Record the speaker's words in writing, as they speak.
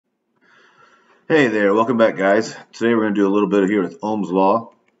Hey there, welcome back guys. Today we're going to do a little bit here with Ohm's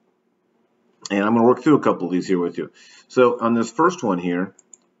Law, and I'm going to work through a couple of these here with you. So on this first one here,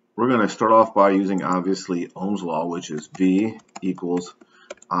 we're going to start off by using obviously Ohm's Law, which is V equals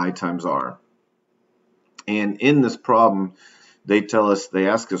I times R. And in this problem, they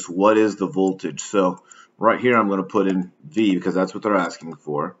ask us what is the voltage. So right here I'm going to put in V because that's what they're asking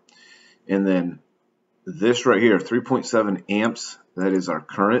for. And then this right here, 3.7 amps, that is our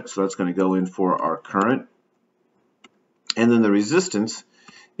current, so that's going to go in for our current. And then the resistance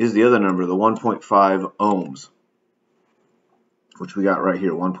is the other number, the 1.5 ohms, which we got right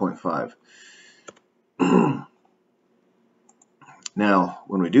here, 1.5. Now,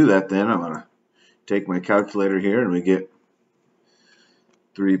 when we do that, then I'm going to take my calculator here, and we get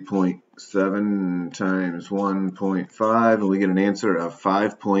 3.7 times 1.5, and we get an answer of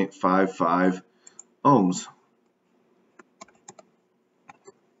 5.55 ohms.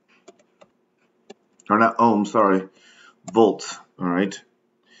 Or not ohms, sorry, volts. All right.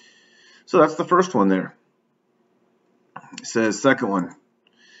 So that's the first one there. It says second one,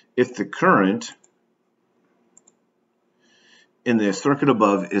 if the current in the circuit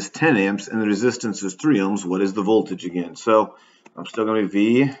above is 10 amps and the resistance is 3 ohms, what is the voltage again? So I'm still going to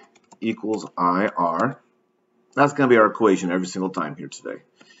be V equals IR. That's going to be our equation every single time here today.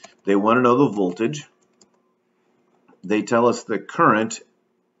 They want to know the voltage. They tell us the current.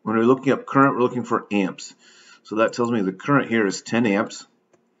 When we're looking up current, we're looking for amps. So that tells me the current here is 10 amps.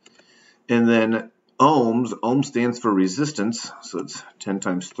 And then ohms, ohm stands for resistance, so it's 10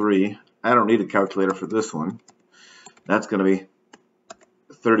 times 3. I don't need a calculator for this one. That's going to be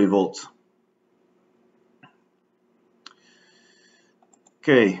 30 volts.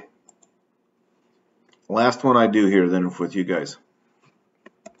 Okay. Last one I do here then with you guys.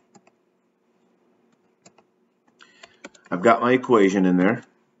 I've got my equation in there.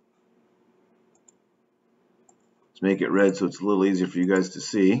 Make it red so it's a little easier for you guys to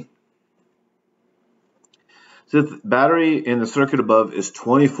see. So the battery in the circuit above is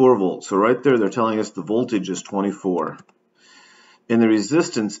 24 volts. So right there they're telling us the voltage is 24. And the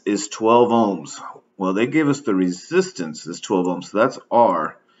resistance is 12 ohms. Well, they give us the resistance is 12 ohms. So that's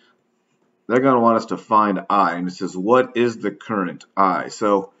R. They're going to want us to find I. And it says, what is the current I?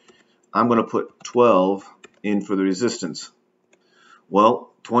 So I'm going to put 12 in for the resistance.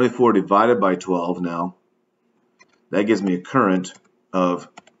 Well, 24 divided by 12 now. That gives me a current of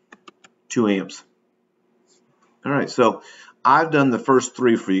 2 amps. All right, so I've done the first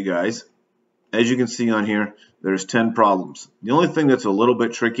 3 for you guys. As you can see on here, there's 10 problems. The only thing that's a little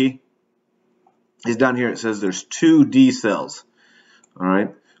bit tricky is down here it says there's 2 D cells. All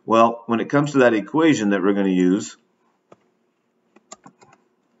right, well, when it comes to that equation that we're going to use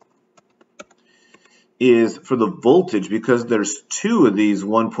is for the voltage, because there's 2 of these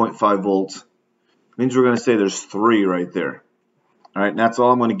 1.5 volts, means we're going to say there's 3 right there. All right, and that's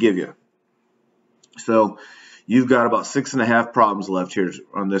all I'm going to give you. So you've got about 6.5 problems left here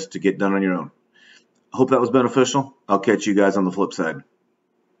on this to get done on your own. I hope that was beneficial. I'll catch you guys on the flip side.